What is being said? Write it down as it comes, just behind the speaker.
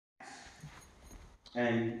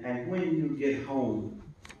And when you get home,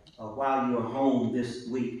 while you're home this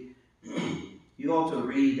week, you ought to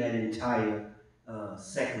read that entire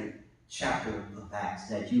second chapter of Acts,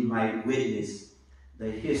 that you might witness the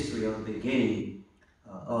history of the beginning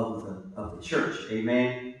of the church.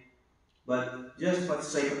 Amen. But just for the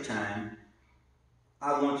sake of time,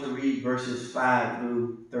 I want to read verses 5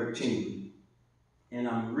 through 13. And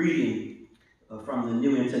I'm reading from the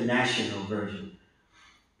New International Version.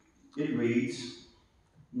 It reads,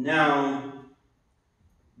 "Now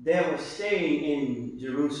there were staying in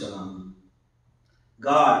Jerusalem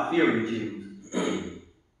God-fearing Jews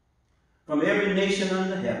from every nation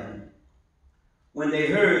under heaven. When they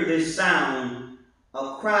heard this sound,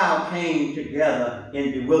 a crowd came together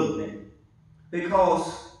in bewilderment,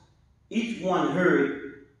 because each one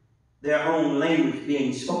heard their own language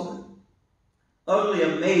being spoken. Utterly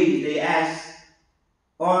amazed, they asked,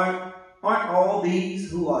 Aren't all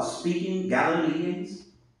these who are speaking Galileans?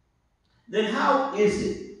 Then how is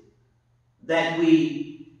it that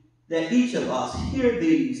each of us hear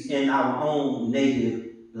these in our own native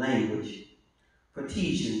language?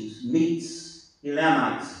 Partesians, Medes,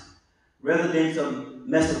 Elamites, residents of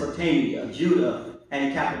Mesopotamia, Judah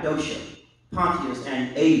and Cappadocia, Pontus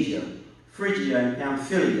and Asia, Phrygia and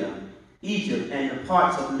Pamphylia, Egypt and the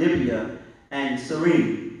parts of Libya and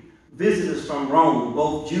Cyrene, visitors from Rome,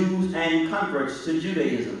 both Jews and converts to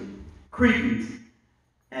Judaism, Cretans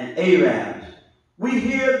and Arabs. We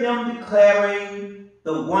hear them declaring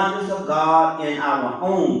the wonders of God in our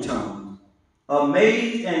own tongues.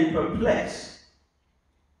 Amazed and perplexed,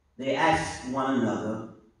 they ask one another,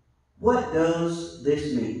 what does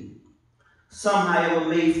this mean? Some, however,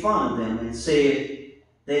 made fun of them and said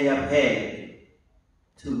they have had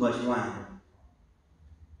too much wine."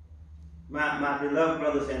 My beloved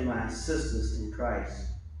brothers and my sisters in Christ,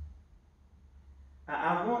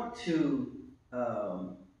 I want to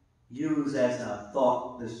use as a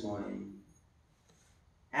thought this morning,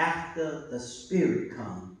 after the Spirit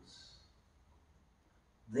comes,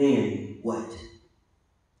 then what?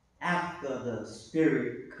 After the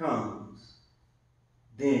Spirit comes,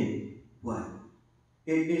 then what?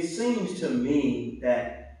 It seems to me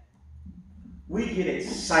that we get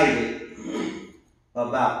excited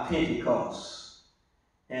about Pentecost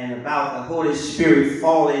and about the Holy Spirit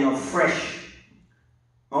falling afresh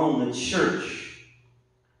on the church.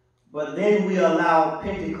 But then we allow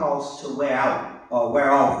Pentecost to wear out, or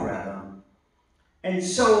wear off rather. And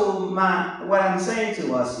so what I'm saying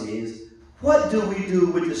to us is, what do we do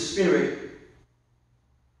with the Spirit?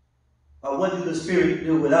 Or what does the Spirit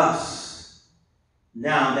do with us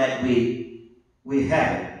now that we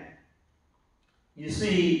have it? You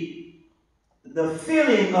see, the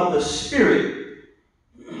feeling of the Spirit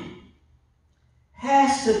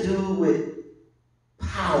has to do with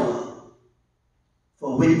power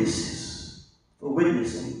for witnessing.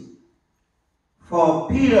 For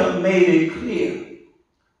Peter made it clear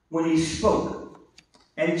when he spoke.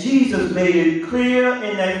 And Jesus made it clear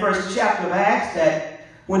in that first chapter of Acts that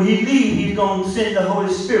when he leaves, he's going to send the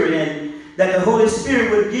Holy Spirit, and that the Holy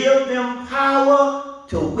Spirit would give them power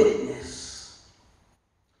to witness.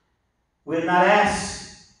 We're not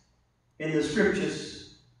asked in the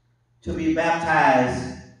scriptures to be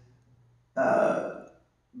baptized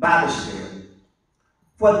by the Spirit.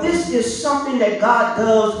 For this is something that God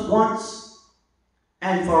does once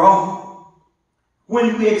and for all,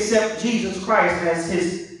 when we accept Jesus Christ as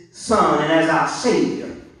his Son and as our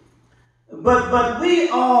Savior. But we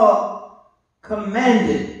are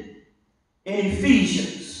commanded in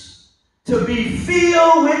Ephesians to be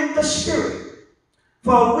filled with the Spirit,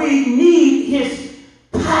 for we need his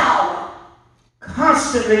power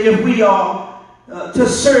constantly if we are to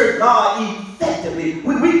serve God effectively.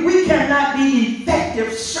 We cannot be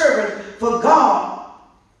effective servants for God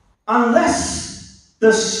unless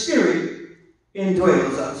the Spirit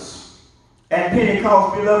indwells us. At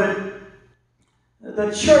Pentecost, beloved, the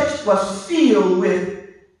church was filled with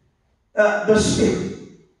the Spirit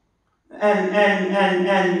and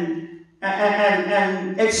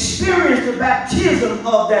experienced the baptism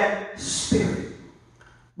of that Spirit.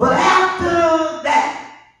 But after that,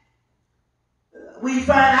 we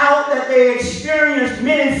find out that they experienced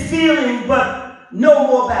many feelings, but no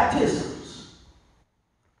more baptisms.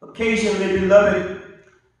 Occasionally, beloved,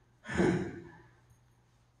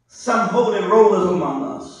 some holy rollers among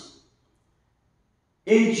us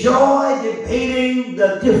enjoy debating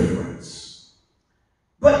the difference.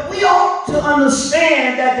 But we ought to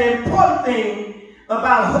understand that the important thing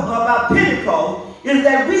about Pentecost is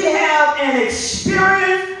that we have an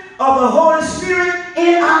experience of the Holy Spirit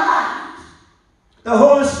in our lives. The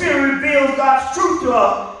Holy Spirit reveals God's truth to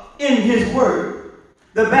us in his word.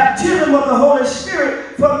 The baptism of the Holy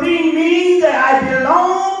Spirit for me means that I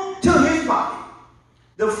belong to his body.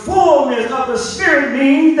 The fullness of the Spirit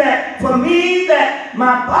means that for me that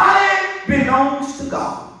my body belongs to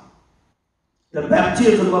God. The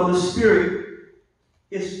baptism of the Spirit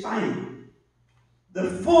is final.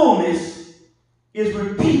 The fullness is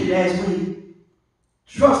repeated as we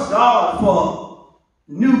trust God for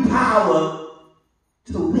new power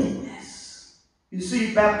to witness. You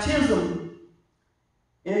see, baptism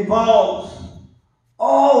involves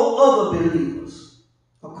all other believers,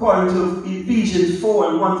 according to Ephesians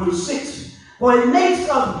 4:1-6. For it makes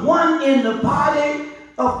us one in the body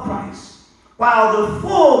of Christ, while the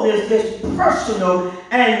fullness is personal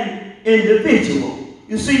and individual.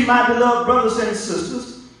 You see, my beloved brothers and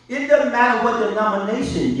sisters, it doesn't matter what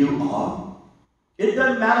denomination you are. It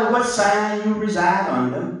doesn't matter what sign you reside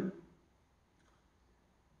under.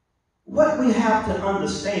 What we have to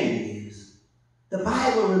understand is the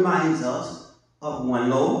Bible reminds us of one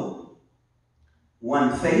Lord,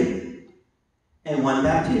 one faith, and one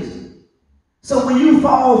baptism. So when you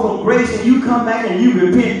fall from grace and you come back and you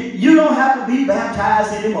repent, you don't have to be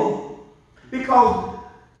baptized anymore. Because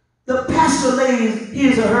the pastor lays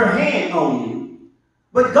his or her hand on you.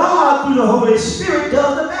 But God, through the Holy Spirit,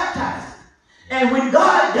 does the baptizing. And when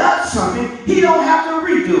God does something, he don't have to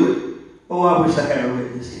redo it. Oh, I wish I had a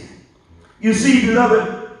witness here. You see,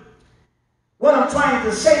 beloved, what I'm trying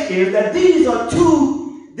to say is that these are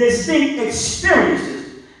two distinct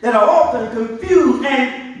experiences that are often confused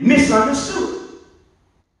and misunderstood.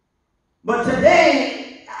 But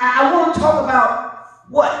today, I want to talk about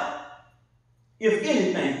what, if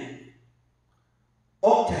anything,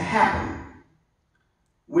 ought to happen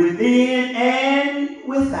within and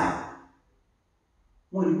without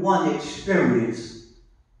when one experiences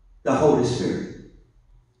the Holy Spirit.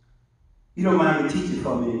 You don't mind me teaching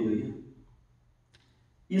for a minute, do you?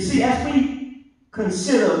 You see, as we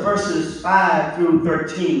consider verses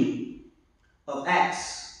 5-13 of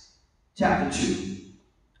Acts chapter 2,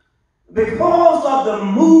 because of the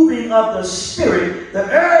moving of the Spirit, the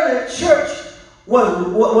early church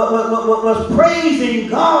was praising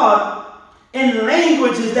God in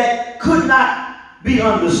languages that could not be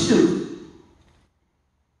understood.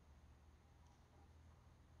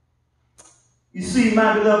 You see,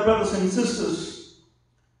 my beloved brothers and sisters,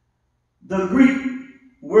 the Greek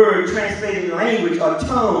word translated language or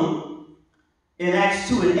tongue in Acts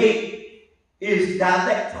 2:8 is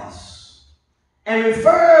dialectos, and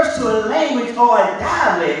refers to a language or a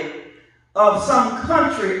dialect of some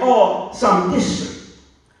country or some district.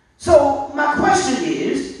 So my question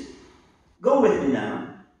is, go with me now,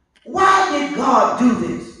 why did God do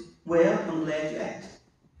this? Well, I'm glad you asked.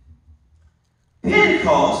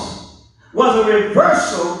 Pentecost was a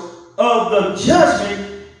reversal of the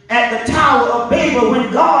judgment at the Tower of Babel when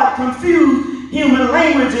God confused human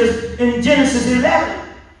languages in Genesis 11.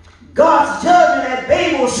 God's judgment at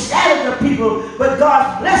Babel scattered the people, but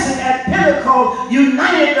God's blessing at Pentecost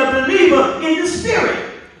united the believer in the Spirit.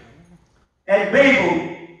 At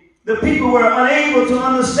Babel, the people were unable to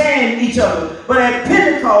understand each other, but at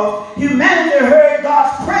Pentecost, humanity heard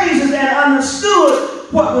God's praises and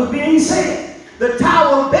understood what was being said. The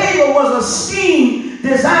Tower of Babel was a scheme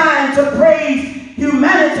designed to praise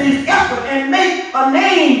humanity's effort and make a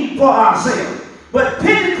name for ourselves. But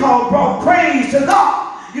Pentecost brought praise to God.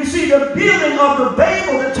 You see, the building of the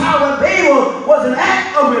Tower of Babel, was an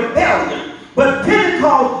act of rebellion. But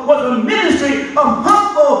Pentecost was a ministry of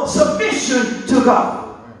humble submission to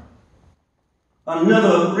God.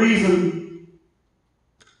 Another reason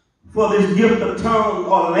for this gift of tongue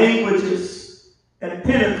or languages at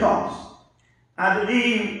Pentecost, I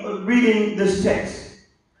believe, reading this text,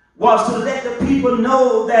 was to let the people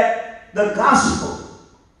know that the gospel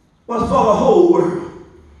was for the whole world.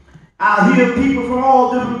 I hear people from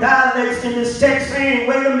all different dialects in this text saying,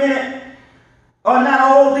 wait a minute, are not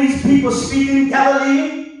all these people speaking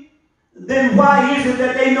Galilean? Then why is it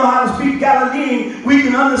that they know how to speak Galilean? We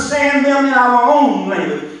can understand them in our own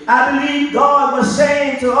language. I believe God was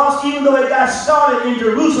saying to us, even though it got started in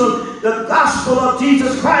Jerusalem, the gospel of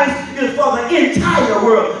Jesus Christ is for the entire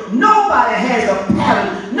world. Nobody has a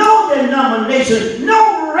pattern, no denomination,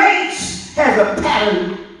 no race has a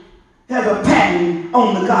pattern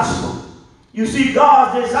on the gospel. You see,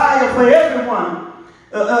 God's desire for everyone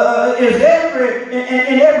in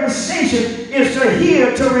every station is to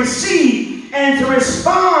hear, to receive, and to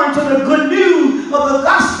respond to the good news of the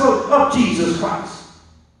gospel of Jesus Christ.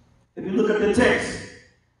 If you look at the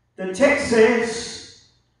text says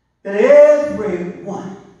that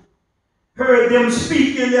everyone heard them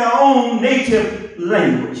speak in their own native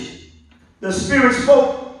language. The Spirit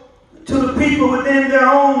spoke to the people people within their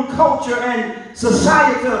own culture and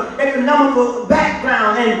societal, economical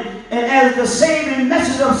background, and as the saving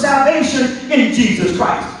message of salvation in Jesus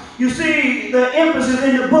Christ. You see, the emphasis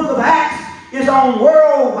in the book of Acts is on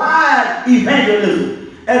worldwide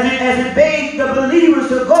evangelism, as it begs the believers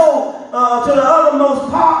to go to the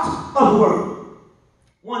uttermost parts of the world.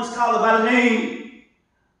 One scholar by the name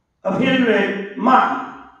of Henry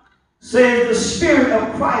Martin says the Spirit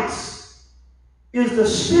of Christ is the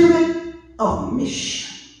spirit of mission.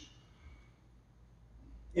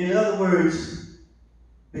 In other words,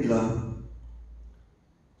 beloved,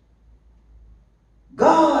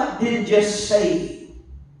 God didn't just save.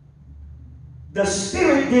 The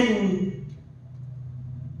Spirit didn't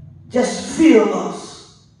just fill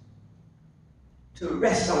us to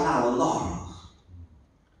rest on our laurels.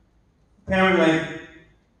 Apparently,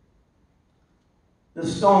 the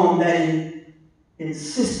storm that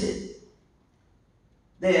insisted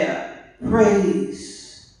their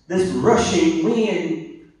praise, this rushing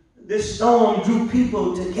wind, this storm drew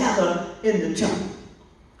people together in the temple,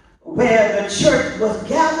 where the church was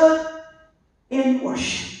gathered in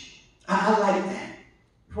worship. I like that.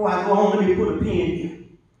 Before I go on, let me put a pin here.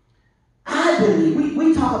 I believe,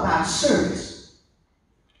 we talk about service,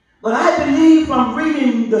 but I believe from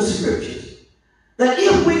reading the scriptures that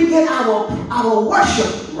if we get our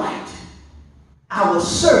worship right, our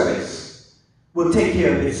service will take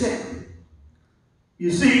care of itself.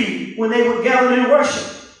 You see, when they were gathered in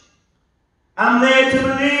worship, I'm led to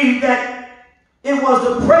believe that it was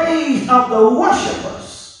the praise of the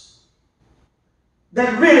worshipers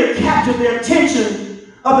that really captured the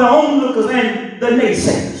attention of the onlookers and the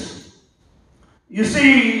naysayers. You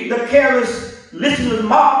see, the careless listeners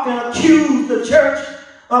mocked and accused the church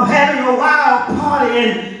of having a wild party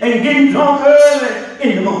and getting drunk early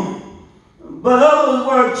in the morning. But others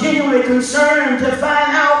were genuinely concerned to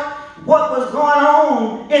find out what was going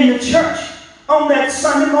on in the church on that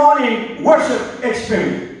Sunday morning worship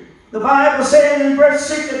experience. The Bible says in verse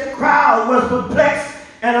 6 that the crowd was perplexed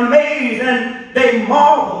and amazed, and they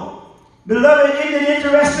marveled. Beloved, isn't it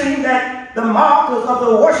interesting that the mockers of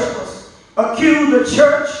the worshipers accused the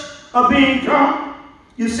church of being drunk?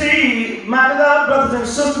 You see, my beloved brothers and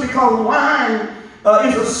sisters, because wine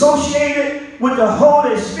is associated with the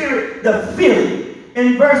Holy Spirit, the filling,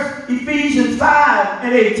 in verse Ephesians 5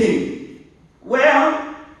 and 18.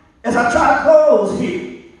 Well, as I try to close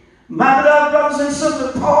here, my beloved brothers and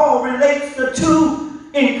sisters, Paul relates the two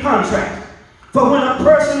in contrast. For when a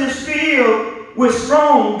person is filled with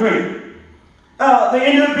strong drink, the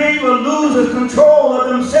individual loses control of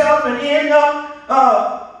themselves and end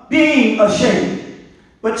up being ashamed.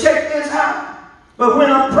 But check this out. But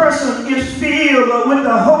when a person is filled with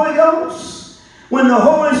the Holy Ghost, when the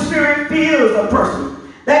Holy Spirit fills a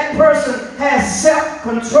person, that person has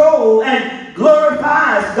self-control and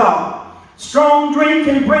glorifies God. Strong drink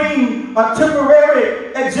can bring a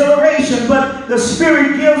temporary exhilaration, but the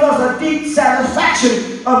Spirit gives us a deep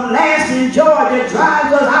satisfaction of lasting joy that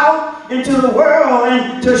drives us out into the world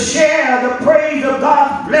and to share the praise of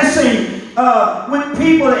God's blessing with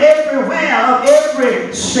people everywhere of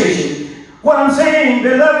every station. What I'm saying,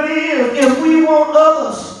 beloved, is if we want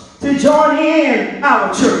others to join in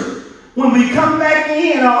our church, when we come back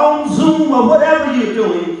in or on Zoom or whatever you're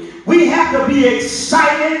doing, we have to be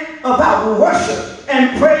excited about worship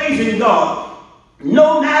and praising God.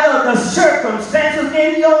 No matter the circumstances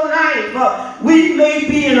in your life, we may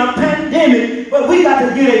be in a pandemic, but we got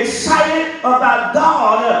to get excited about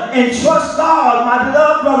God and trust God, my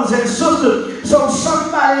beloved brothers and sisters, so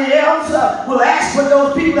somebody else will ask what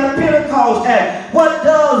those people at Pentecost had. What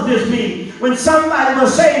does this mean? When somebody will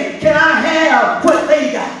say, can I have what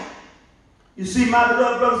they got? You see, my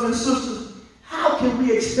beloved brothers and sisters, how can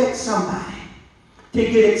we expect somebody to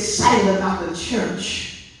get excited about the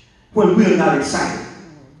church when we're not excited?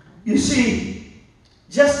 You see,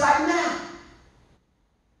 just like now,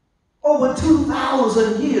 over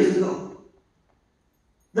 2,000 years ago,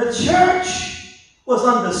 the church was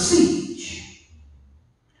under siege.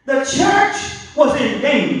 The church was in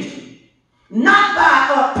danger, not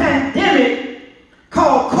by a pandemic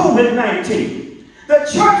called COVID-19. The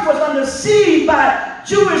church was under siege by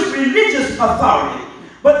Jewish religious authority,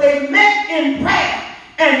 but they met in prayer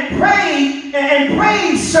and prayed and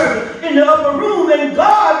praise service in the upper room, and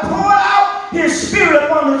God poured out his Spirit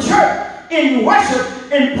upon the church in worship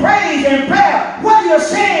and praise and prayer. What are you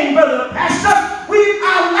saying, Brother Pastor?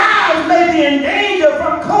 Our lives may be in danger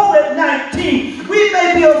from COVID-19. We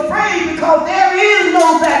may be afraid because there is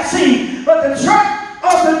no vaccine, but the church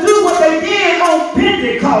ought to do what they did on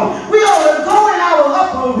Pentecost. We ought to go in our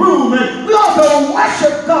upper room and we ought to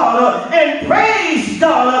worship God and praise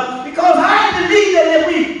God because I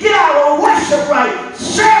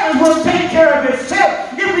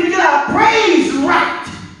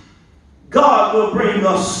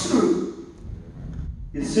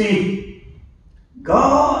See,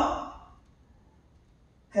 God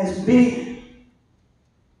has been,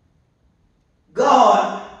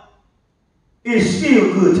 God is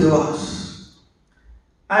still good to us.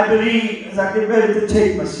 I believe, as I get ready to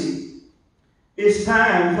take my seat, it's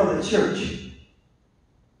time for the church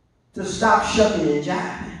to stop shucking and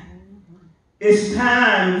jiving. It's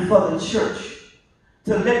time for the church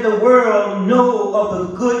to let the world know of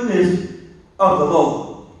the goodness of the Lord.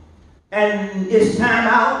 And it's time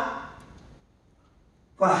out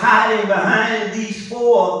for hiding behind these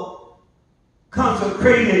four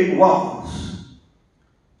consecrated walls.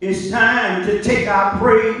 It's time to take our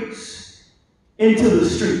praise into the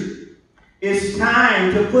street. It's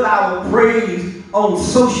time to put our praise on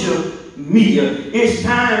social media. It's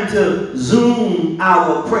time to Zoom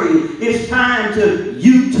our praise. It's time to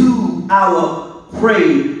YouTube our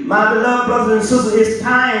praise. My beloved brothers and sisters, it's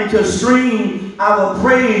time to stream our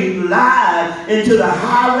praise live into the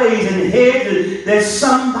highways and hedges that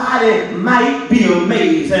somebody might be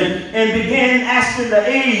amazed and begin asking the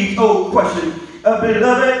age-old question,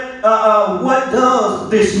 beloved, what does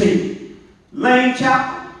this mean? Lane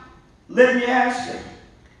Chapel, let me ask you,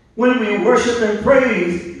 when we worship and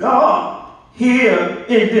praise God here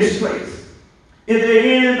in this place, is there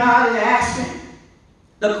anybody asking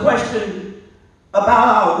the question about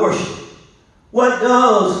our worship? What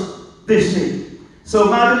does this mean? So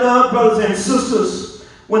my beloved brothers and sisters,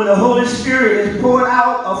 when the Holy Spirit is poured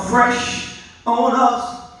out afresh on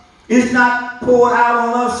us, it's not poured out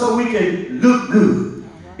on us so we can look good.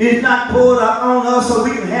 It's not poured out on us so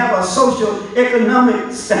we can have a social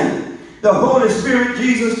economic standard. The Holy Spirit,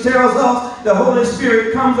 Jesus tells us, the Holy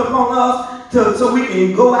Spirit comes upon us so we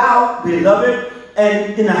can go out, beloved,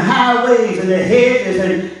 and in the highways and the hedges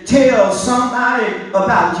and tell somebody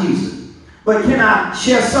about Jesus. But can I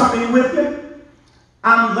share something with you?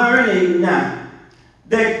 I'm learning now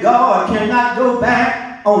that God cannot go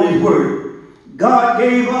back on his word. God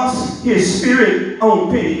gave us his Spirit on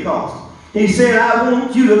Pentecost. He said, I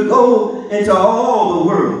want you to go into all the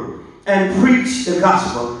world and preach the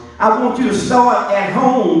gospel. I want you to start at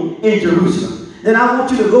home in Jerusalem. Then I want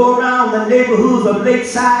you to go around the neighborhoods of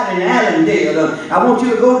Lakeside and Allendale. I want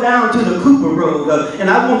you to go down to the Cooper Road. And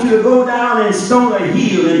I want you to go down in Stoner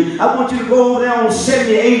Hill. And I want you to go over there on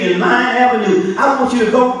 78 and Mine Avenue. I want you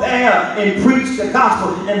to go there and preach the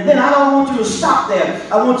gospel. And then I don't want you to stop there.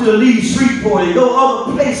 I want you to leave Shreveport and go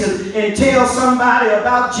other places and tell somebody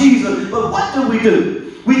about Jesus. But what do?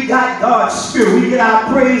 We got God's Spirit. We get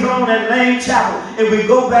our praise on at Lane Chapel and we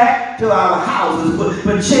go back to our houses.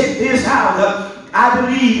 But check this out. I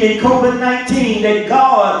believe in COVID-19 that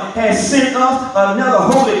God has sent us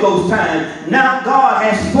another Holy Ghost time. Now God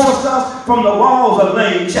has forced us from the walls of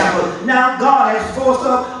Lane Chapel. Now God has forced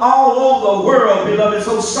us all over the world, beloved,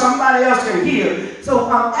 so somebody else can hear. So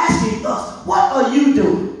I'm asking us, what are you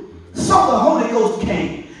doing? So the Holy Ghost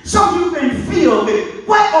came. So you've been filled with it.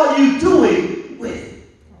 What are you doing with it?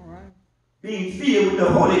 Being filled with the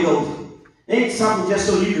Holy Ghost ain't something just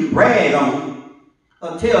so you can brag on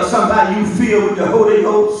or tell somebody you filled with the Holy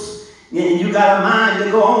Ghost and you got a mind to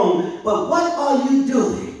go on. But what are you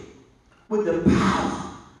doing with the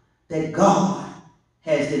power that God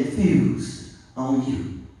has infused on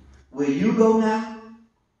you? Will you go now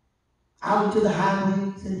out into the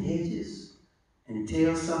highways and hedges and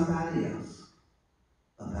tell somebody else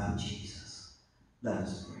about Jesus? Let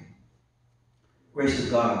us pray. Gracious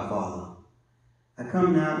God our Father, I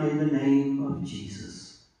come now in the name of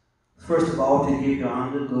Jesus. First of all, to give you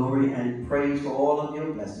honor, glory, and praise for all of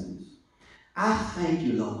your blessings. I thank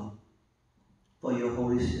you, Lord, for your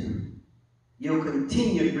Holy Spirit, your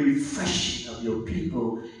continued refreshing of your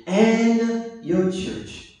people and your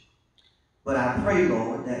church. But I pray,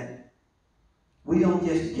 Lord, that we don't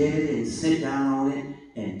just get it and sit down on it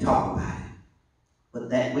and talk about it, but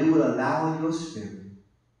that we will allow your Spirit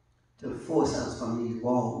to force us from these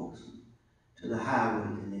walls to the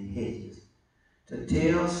highways and the hedges, to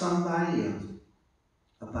tell somebody else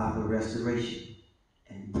about the restoration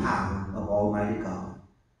and power of Almighty God.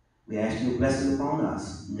 We ask your blessing upon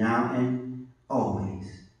us now and always.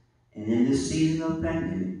 And in this season of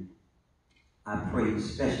pandemic, I pray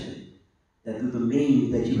especially that through the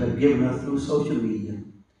means that you have given us through social media,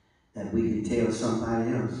 that we can tell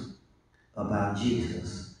somebody else about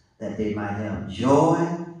Jesus, that they might have joy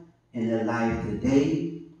in their life today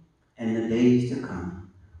and the days to come.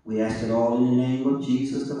 We ask it all in the name of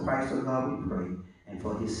Jesus, the Christ of God, we pray, and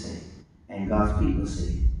for his sake. And God's people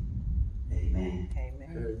say, amen. Amen.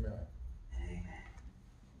 Amen.